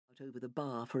over the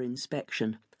bar for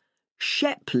inspection.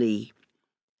 Shepley.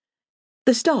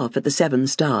 The staff at the Seven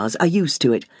Stars are used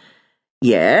to it.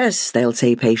 Yes, they'll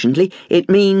say patiently, it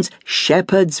means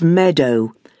Shepherd's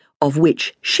Meadow, of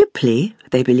which Shipley,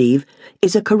 they believe,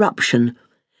 is a corruption,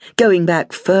 going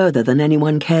back further than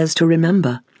anyone cares to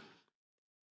remember.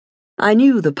 I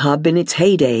knew the pub in its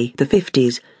heyday, the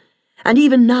 50s, and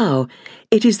even now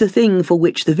it is the thing for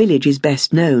which the village is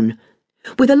best known,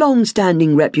 with a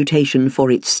long-standing reputation for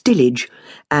its stillage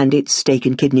and its steak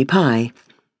and kidney pie.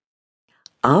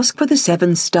 Ask for the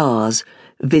Seven Stars,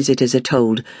 visitors are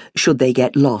told, should they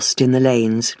get lost in the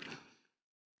lanes.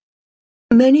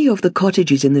 Many of the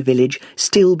cottages in the village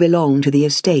still belong to the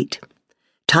estate.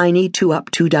 Tiny two-up,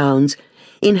 two-downs,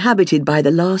 inhabited by the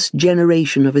last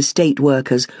generation of estate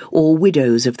workers or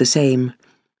widows of the same.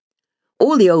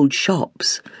 All the old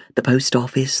shops, the post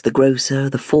office, the grocer,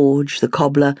 the forge, the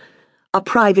cobbler, are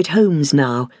private homes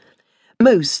now,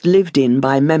 most lived in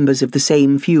by members of the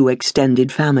same few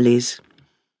extended families.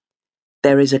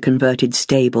 There is a converted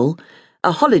stable,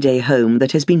 a holiday home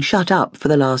that has been shut up for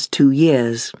the last 2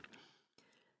 years.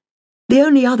 The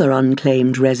only other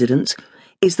unclaimed residence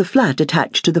is the flat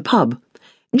attached to the pub,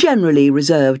 generally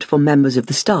reserved for members of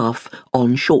the staff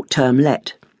on short-term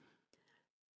let.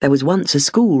 There was once a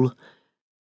school.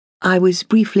 I was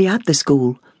briefly at the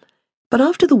school, but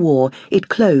after the war it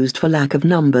closed for lack of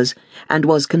numbers and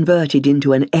was converted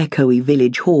into an echoey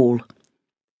village hall.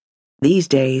 These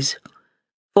days,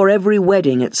 for every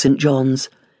wedding at St. John's,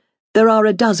 there are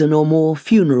a dozen or more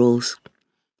funerals.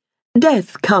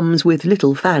 Death comes with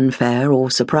little fanfare or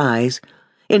surprise.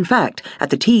 In fact, at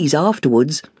the teas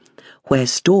afterwards, where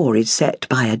store is set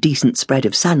by a decent spread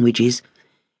of sandwiches,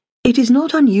 it is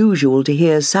not unusual to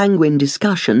hear sanguine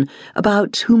discussion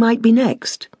about who might be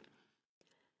next.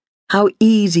 How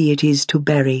easy it is to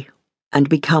bury and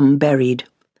become buried.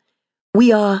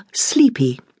 We are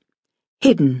sleepy,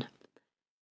 hidden.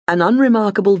 An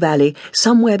unremarkable valley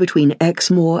somewhere between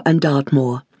Exmoor and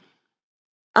Dartmoor.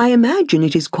 I imagine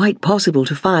it is quite possible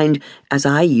to find, as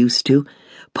I used to,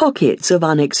 pockets of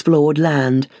unexplored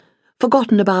land,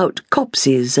 forgotten about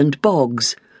copses and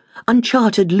bogs,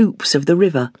 uncharted loops of the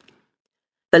river.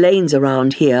 The lanes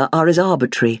around here are as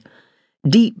arbitrary,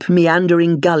 deep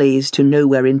meandering gullies to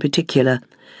nowhere in particular,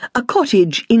 a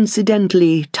cottage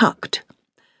incidentally tucked,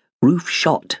 roof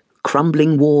shot,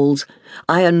 crumbling walls,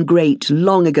 iron grate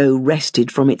long ago wrested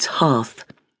from its hearth.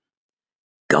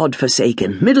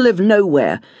 God-forsaken, middle of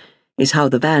nowhere, is how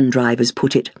the van drivers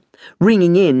put it,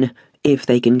 ringing in, if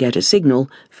they can get a signal,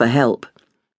 for help.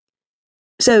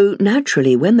 So,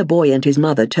 naturally, when the boy and his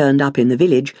mother turned up in the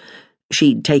village,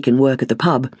 she'd taken work at the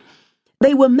pub,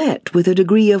 they were met with a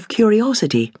degree of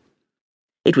curiosity.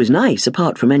 It was nice,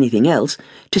 apart from anything else,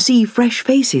 to see fresh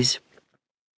faces.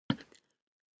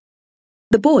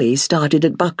 The boy started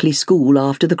at Buckley School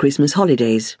after the Christmas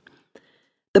holidays.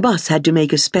 The bus had to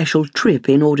make a special trip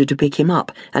in order to pick him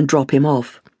up and drop him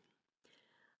off.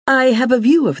 I have a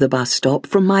view of the bus stop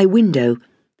from my window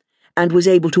and was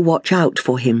able to watch out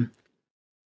for him.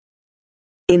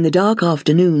 In the dark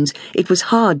afternoons, it was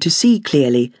hard to see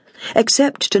clearly,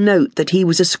 except to note that he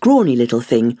was a scrawny little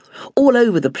thing, all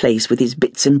over the place with his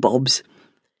bits and bobs.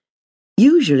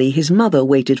 Usually his mother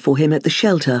waited for him at the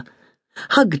shelter,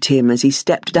 hugged him as he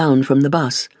stepped down from the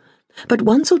bus, but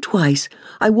once or twice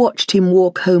I watched him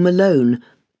walk home alone,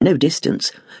 no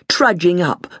distance, trudging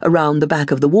up around the back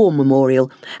of the War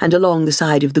Memorial and along the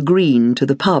side of the green to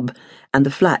the pub and the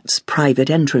flat's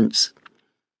private entrance.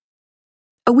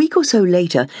 A week or so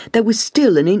later, there was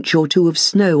still an inch or two of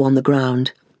snow on the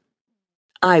ground.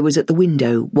 I was at the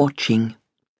window, watching.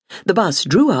 The bus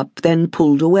drew up, then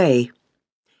pulled away.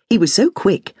 He was so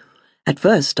quick. At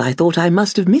first I thought I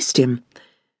must have missed him.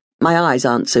 My eyes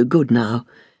aren't so good now.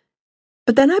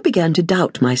 But then I began to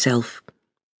doubt myself.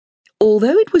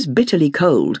 Although it was bitterly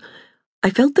cold, I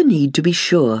felt the need to be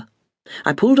sure.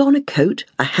 I pulled on a coat,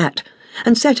 a hat,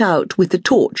 and set out with the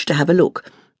torch to have a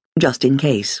look, just in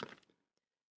case.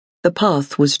 The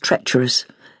path was treacherous,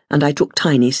 and I took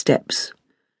tiny steps.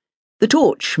 The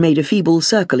torch made a feeble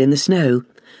circle in the snow.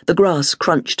 The grass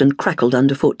crunched and crackled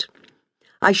underfoot.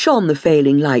 I shone the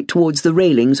failing light towards the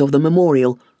railings of the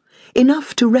memorial,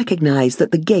 enough to recognize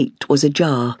that the gate was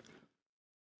ajar.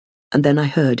 And then I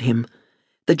heard him,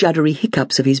 the juddery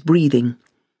hiccups of his breathing.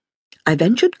 I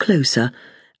ventured closer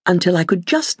until I could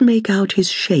just make out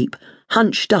his shape,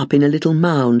 hunched up in a little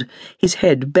mound, his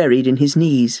head buried in his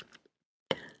knees.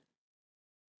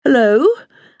 "Hello?"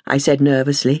 I said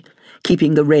nervously,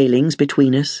 keeping the railings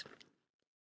between us.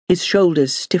 His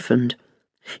shoulders stiffened.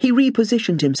 He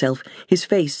repositioned himself, his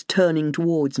face turning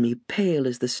towards me, pale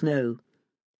as the snow.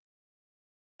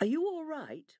 "Are you